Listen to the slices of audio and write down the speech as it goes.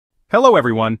Hello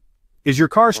everyone! Is your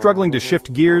car struggling to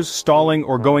shift gears, stalling,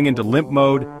 or going into limp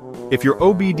mode? If your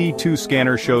OBD-II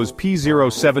scanner shows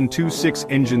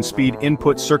P0726 engine speed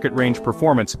input circuit range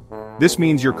performance, this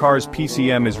means your car's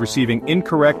PCM is receiving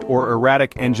incorrect or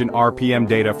erratic engine RPM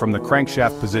data from the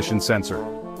crankshaft position sensor.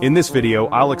 In this video,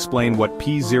 I'll explain what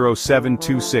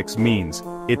P0726 means,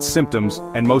 its symptoms,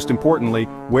 and most importantly,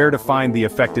 where to find the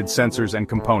affected sensors and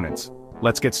components.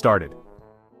 Let's get started.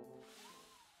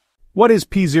 What is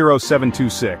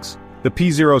P0726? The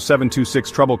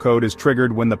P0726 trouble code is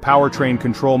triggered when the Powertrain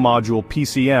Control Module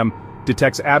PCM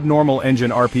detects abnormal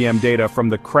engine RPM data from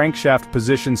the crankshaft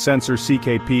position sensor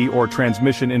CKP or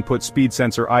transmission input speed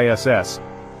sensor ISS.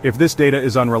 If this data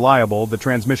is unreliable, the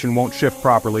transmission won't shift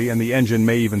properly and the engine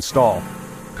may even stall.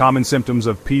 Common symptoms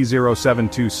of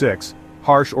P0726: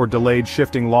 harsh or delayed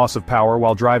shifting, loss of power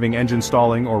while driving, engine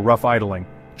stalling or rough idling.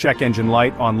 Check engine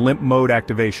light on limp mode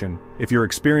activation. If you're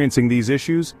experiencing these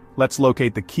issues, let's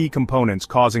locate the key components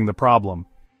causing the problem.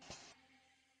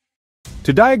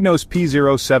 To diagnose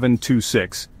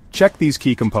P0726, check these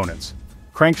key components.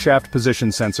 Crankshaft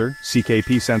position sensor,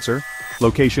 CKP sensor.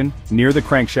 Location, near the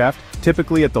crankshaft,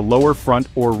 typically at the lower front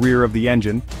or rear of the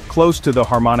engine, close to the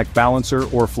harmonic balancer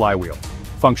or flywheel.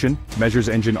 Function, measures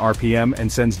engine RPM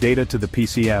and sends data to the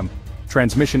PCM.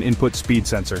 Transmission input speed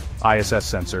sensor, ISS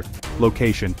sensor.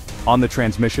 Location, on the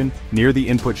transmission, near the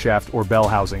input shaft or bell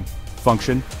housing.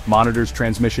 Function, monitors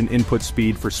transmission input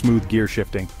speed for smooth gear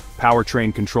shifting.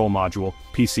 Powertrain Control Module,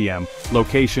 PCM.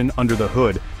 Location, under the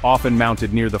hood, often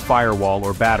mounted near the firewall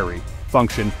or battery.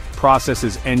 Function,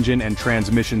 processes engine and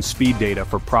transmission speed data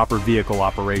for proper vehicle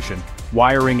operation.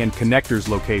 Wiring and connectors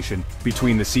location,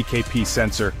 between the CKP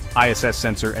sensor, ISS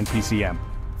sensor and PCM.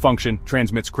 Function,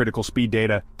 transmits critical speed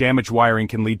data. Damaged wiring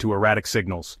can lead to erratic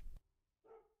signals.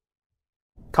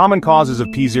 Common causes of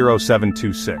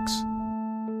P0726.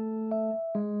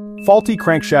 Faulty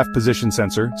crankshaft position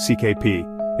sensor, CKP.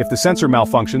 If the sensor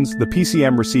malfunctions, the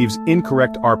PCM receives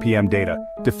incorrect RPM data.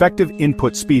 Defective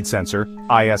input speed sensor,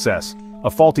 ISS. A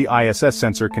faulty ISS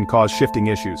sensor can cause shifting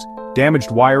issues.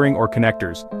 Damaged wiring or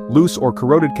connectors. Loose or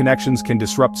corroded connections can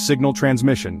disrupt signal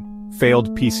transmission.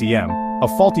 Failed PCM. A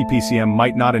faulty PCM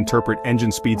might not interpret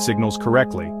engine speed signals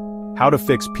correctly. How to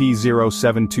fix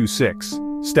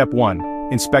P0726. Step 1.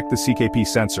 Inspect the CKP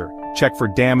sensor. Check for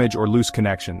damage or loose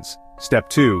connections. Step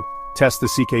 2. Test the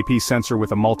CKP sensor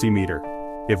with a multimeter.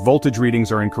 If voltage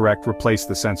readings are incorrect, replace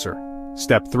the sensor.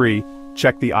 Step 3.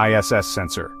 Check the ISS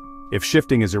sensor. If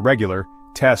shifting is irregular,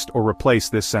 test or replace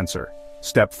this sensor.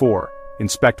 Step 4.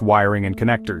 Inspect wiring and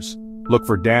connectors. Look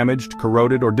for damaged,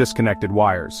 corroded, or disconnected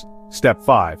wires. Step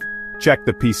 5. Check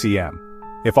the PCM.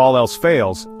 If all else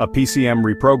fails, a PCM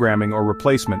reprogramming or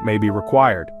replacement may be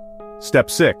required.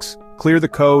 Step 6. Clear the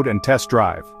code and test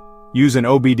drive. Use an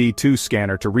OBD-II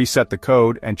scanner to reset the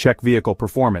code and check vehicle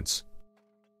performance.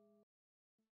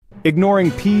 Ignoring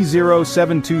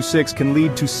P0726 can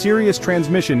lead to serious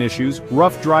transmission issues,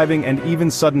 rough driving, and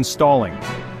even sudden stalling.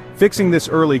 Fixing this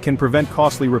early can prevent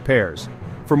costly repairs.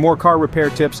 For more car repair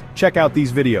tips, check out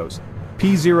these videos.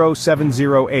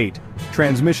 P0708,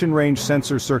 Transmission Range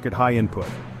Sensor Circuit High Input.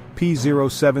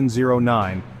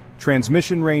 P0709,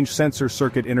 Transmission Range Sensor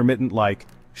Circuit Intermittent. Like,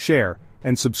 share,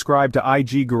 and subscribe to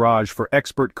IG Garage for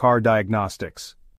expert car diagnostics.